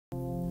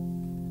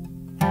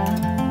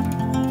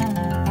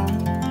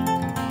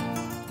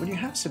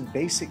have some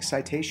basic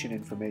citation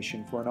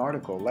information for an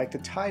article, like the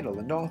title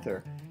and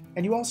author,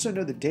 and you also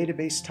know the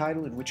database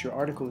title in which your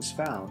article is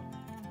found,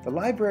 the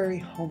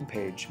library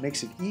homepage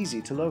makes it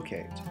easy to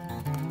locate.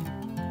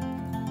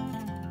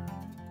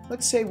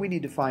 Let's say we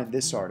need to find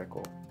this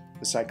article,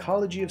 The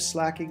Psychology of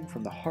Slacking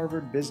from the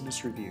Harvard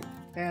Business Review,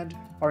 and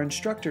our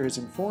instructor has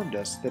informed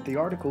us that the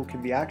article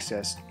can be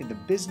accessed in the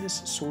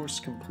Business Source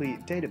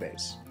Complete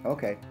database.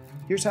 Okay,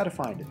 here's how to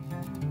find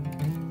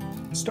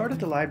it. Start at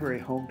the library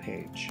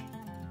homepage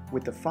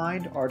with the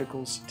Find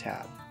Articles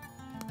tab.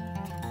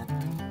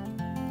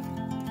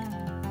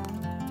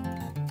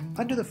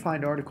 Under the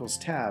Find Articles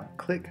tab,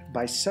 click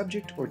by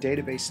subject or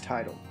database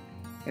title.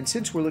 And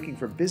since we're looking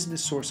for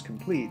Business Source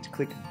Complete,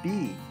 click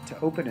B to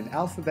open an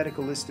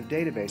alphabetical list of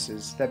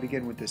databases that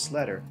begin with this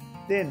letter.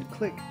 Then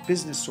click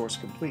Business Source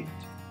Complete.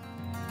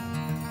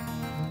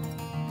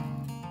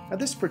 Now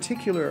this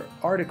particular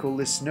article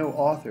lists no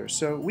author,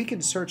 so we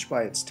can search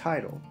by its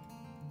title.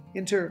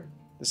 Enter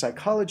The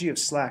Psychology of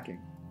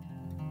Slacking.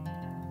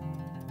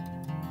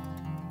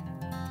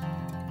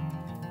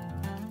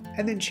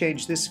 And then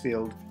change this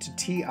field to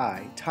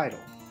TI, Title.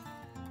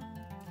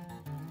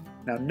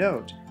 Now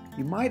note,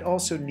 you might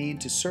also need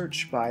to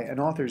search by an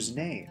author's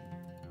name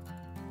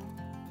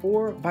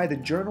or by the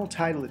journal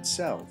title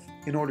itself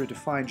in order to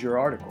find your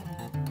article.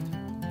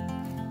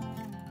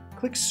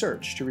 Click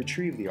Search to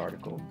retrieve the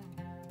article.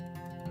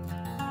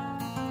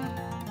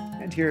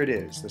 And here it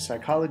is, The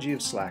Psychology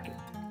of Slacking.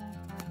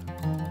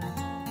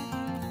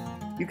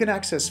 You can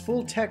access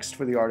full text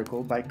for the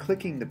article by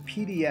clicking the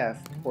PDF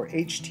or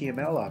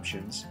HTML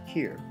options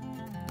here,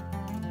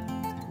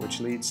 which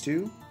leads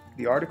to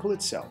the article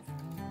itself.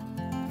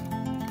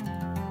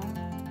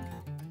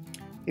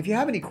 If you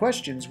have any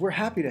questions, we're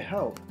happy to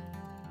help.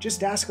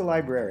 Just ask a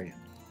librarian.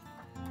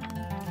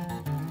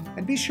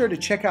 And be sure to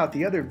check out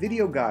the other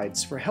video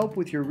guides for help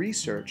with your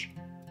research,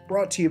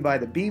 brought to you by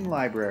the Beam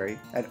Library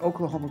at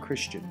Oklahoma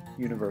Christian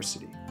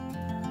University.